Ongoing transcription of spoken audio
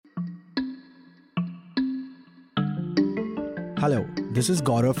Hello, this is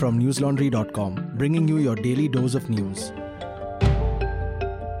Gaurav from newslaundry.com, bringing you your daily dose of news.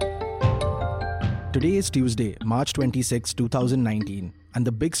 Today is Tuesday, March 26, 2019, and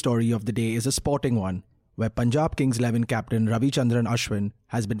the big story of the day is a sporting one, where Punjab Kings 11 captain Ravichandran Ashwin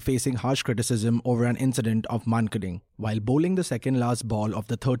has been facing harsh criticism over an incident of mankading. While bowling the second last ball of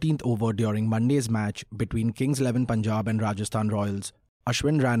the 13th over during Monday's match between Kings 11 Punjab and Rajasthan Royals,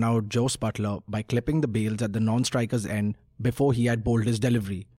 Ashwin ran out Jos Buttler by clipping the bails at the non-striker's end before he had bowled his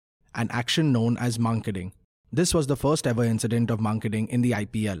delivery, an action known as mankading. This was the first ever incident of mankading in the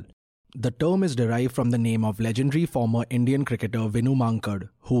IPL. The term is derived from the name of legendary former Indian cricketer Vinu Mankad,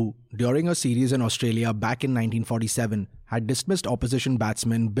 who, during a series in Australia back in 1947, had dismissed opposition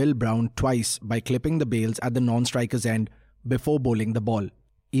batsman Bill Brown twice by clipping the bails at the non-striker's end before bowling the ball.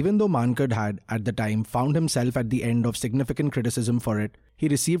 Even though Mankad had, at the time, found himself at the end of significant criticism for it, he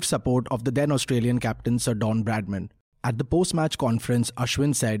received support of the then Australian captain Sir Don Bradman. At the post-match conference,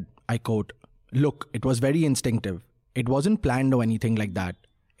 Ashwin said, I quote, "Look, it was very instinctive. It wasn't planned or anything like that.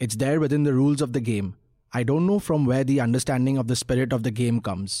 It's there within the rules of the game. I don't know from where the understanding of the spirit of the game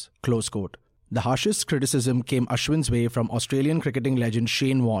comes." Close quote. The harshest criticism came Ashwin's way from Australian cricketing legend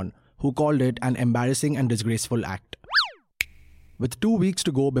Shane Warne, who called it an embarrassing and disgraceful act. With 2 weeks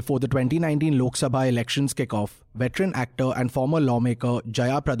to go before the 2019 Lok Sabha elections kick off, veteran actor and former lawmaker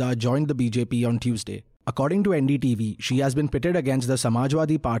Jaya Prada joined the BJP on Tuesday. According to NDTV, she has been pitted against the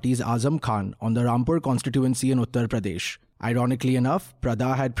Samajwadi Party's Azam Khan on the Rampur constituency in Uttar Pradesh. Ironically enough,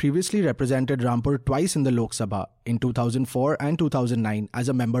 Prada had previously represented Rampur twice in the Lok Sabha, in 2004 and 2009 as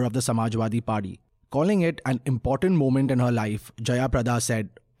a member of the Samajwadi Party. Calling it an important moment in her life, Jaya Prada said,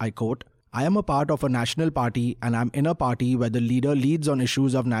 I quote, "I am a part of a national party and I'm in a party where the leader leads on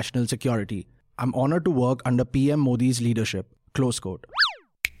issues of national security. I'm honored to work under PM Modi's leadership." Close quote.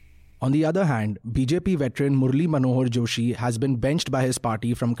 On the other hand, BJP veteran Murli Manohar Joshi has been benched by his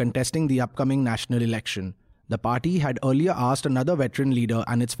party from contesting the upcoming national election. The party had earlier asked another veteran leader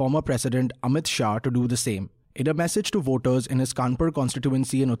and its former president Amit Shah to do the same. In a message to voters in his Kanpur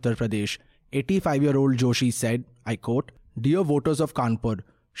constituency in Uttar Pradesh, 85-year-old Joshi said, I quote, "Dear voters of Kanpur,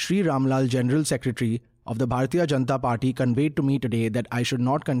 Shri Ramlal, General Secretary of the Bharatiya Janata Party, conveyed to me today that I should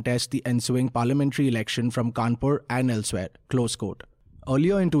not contest the ensuing parliamentary election from Kanpur and elsewhere." Close quote.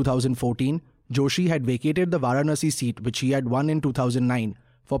 Earlier in 2014, Joshi had vacated the Varanasi seat which he had won in 2009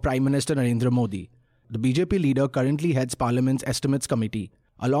 for Prime Minister Narendra Modi. The BJP leader currently heads Parliament's Estimates Committee.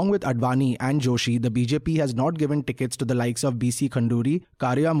 Along with Advani and Joshi, the BJP has not given tickets to the likes of BC Khanduri,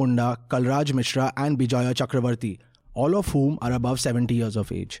 Karya Munda, Kalraj Mishra and Bijaya Chakravarti, all of whom are above 70 years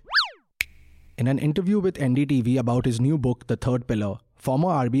of age. In an interview with NDTV about his new book, The Third Pillar, former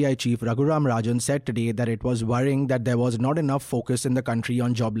RBI chief Raghuram Rajan said today that it was worrying that there was not enough focus in the country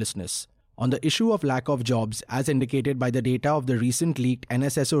on joblessness. On the issue of lack of jobs, as indicated by the data of the recent leaked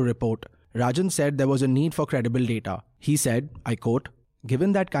NSSO report, Rajan said there was a need for credible data. He said, I quote,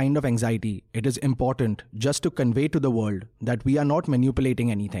 "Given that kind of anxiety, it is important just to convey to the world that we are not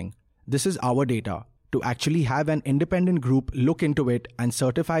manipulating anything. This is our data. To actually have an independent group look into it and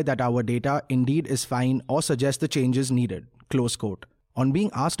certify that our data indeed is fine or suggest the changes needed." Close quote. On being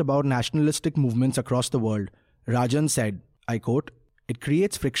asked about nationalistic movements across the world, Rajan said, I quote, "It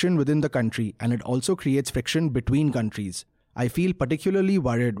creates friction within the country and it also creates friction between countries. I feel particularly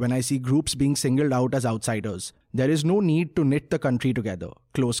worried when I see groups being singled out as outsiders. There is no need to knit the country together."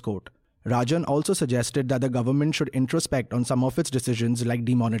 Close quote. Rajan also suggested that the government should introspect on some of its decisions like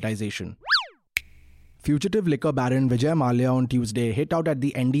demonetization. Fugitive liquor baron Vijay Mallya on Tuesday hit out at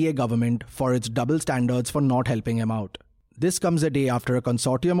the NDA government for its double standards for not helping him out. This comes a day after a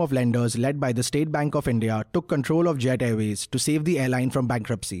consortium of lenders led by the State Bank of India took control of Jet Airways to save the airline from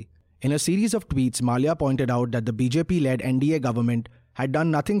bankruptcy. In a series of tweets, Mallya pointed out that the BJP-led NDA government had done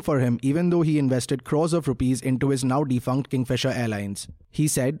nothing for him even though he invested crores of rupees into his now defunct Kingfisher Airlines. He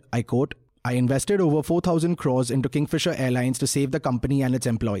said, I quote, "I invested over 4,000 crores into Kingfisher Airlines to save the company and its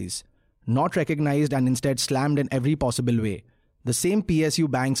employees. Not recognized and instead slammed in every possible way. The same PSU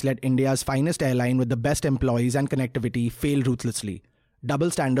banks let India's finest airline with the best employees and connectivity fail ruthlessly.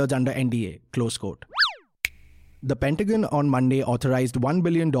 Double standards under NDA." Close quote. The Pentagon on Monday authorized $1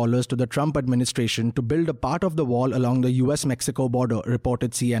 billion to the Trump administration to build a part of the wall along the US-Mexico border,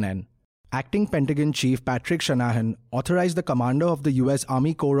 reported CNN. Acting Pentagon Chief Patrick Shanahan authorized the commander of the US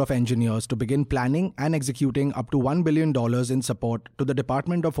Army Corps of Engineers to begin planning and executing up to $1 billion in support to the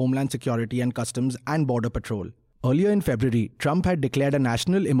Department of Homeland Security and Customs and Border Patrol. Earlier in February, Trump had declared a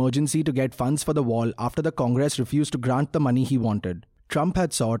national emergency to get funds for the wall after the Congress refused to grant the money he wanted. Trump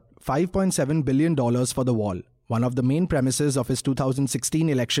had sought $5.7 billion for the wall, one of the main premises of his 2016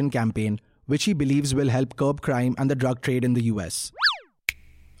 election campaign, which he believes will help curb crime and the drug trade in the US.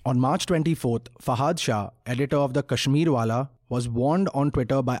 On March 24th, Fahad Shah, editor of the Kashmir Wala, was warned on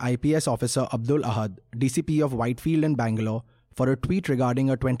Twitter by IPS officer Abdul Ahad, DCP of Whitefield in Bangalore, for a tweet regarding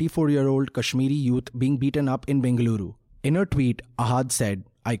a 24-year-old Kashmiri youth being beaten up in Bengaluru. In a tweet, Ahad said,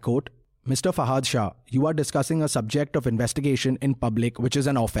 I quote, Mr. Fahad Shah, you are discussing a subject of investigation in public which is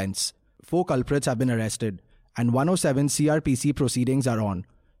an offence. 4 culprits have been arrested and 107 CRPC proceedings are on.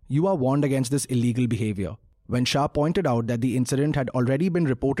 You are warned against this illegal behaviour. When Shah pointed out that the incident had already been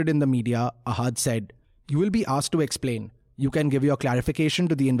reported in the media, Ahad said, you will be asked to explain. You can give your clarification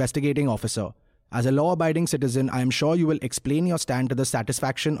to the investigating officer. As a law-abiding citizen, I am sure you will explain your stand to the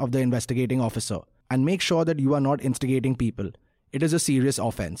satisfaction of the investigating officer and make sure that you are not instigating people. It is a serious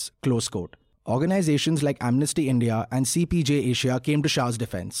offence. Close quote. Organizations like Amnesty India and CPJ Asia came to Shah's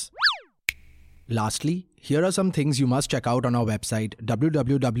defense. Lastly, here are some things you must check out on our website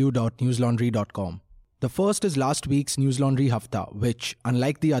www.newslaundry.com. The first is last week's News Laundry Hafta, which,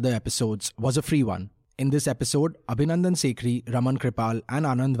 unlike the other episodes, was a free one. In this episode, Abhinandan Sekhri, Raman Kripal and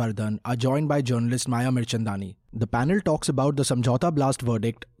Anand Vardhan are joined by journalist Maya Mirchandani. The panel talks about the Samjhauta blast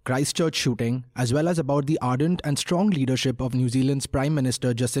verdict, Christchurch shooting, as well as about the ardent and strong leadership of New Zealand's Prime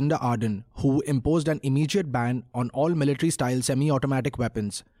Minister Jacinda Ardern, who imposed an immediate ban on all military-style semi-automatic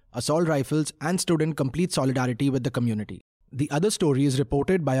weapons, assault rifles, and stood in complete solidarity with the community. The other story is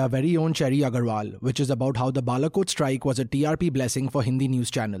reported by our very own Cherry Agarwal, which is about how the Balakot strike was a TRP blessing for Hindi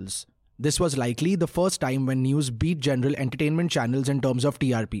news channels. This was likely the first time when news beat general entertainment channels in terms of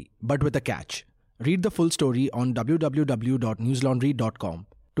TRP, but with a catch. Read the full story on www.newslaundry.com.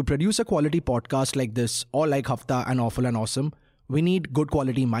 To produce a quality podcast like this, or like Hafta and Awful and Awesome, we need good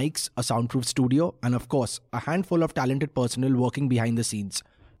quality mics, a soundproof studio, and of course, a handful of talented personnel working behind the scenes,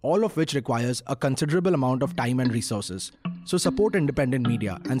 all of which requires a considerable amount of time and resources. So support independent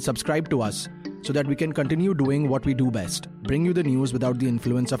media and subscribe to us so that we can continue doing what we do best, bring you the news without the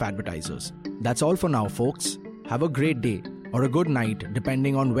influence of advertisers. That's all for now, folks. Have a great day or a good night,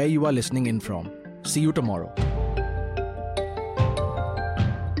 depending on where you are listening in from. See you tomorrow.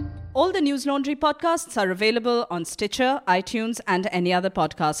 All the News Laundry podcasts are available on Stitcher, iTunes, and any other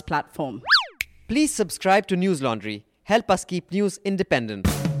podcast platform. Please subscribe to News Laundry. Help us keep news independent.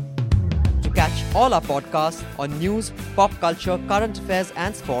 To catch all our podcasts on news, pop culture, current affairs,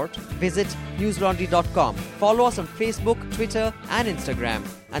 and sport, visit newslaundry.com. Follow us on Facebook, Twitter, and Instagram,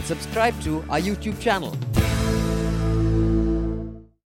 and subscribe to our YouTube channel.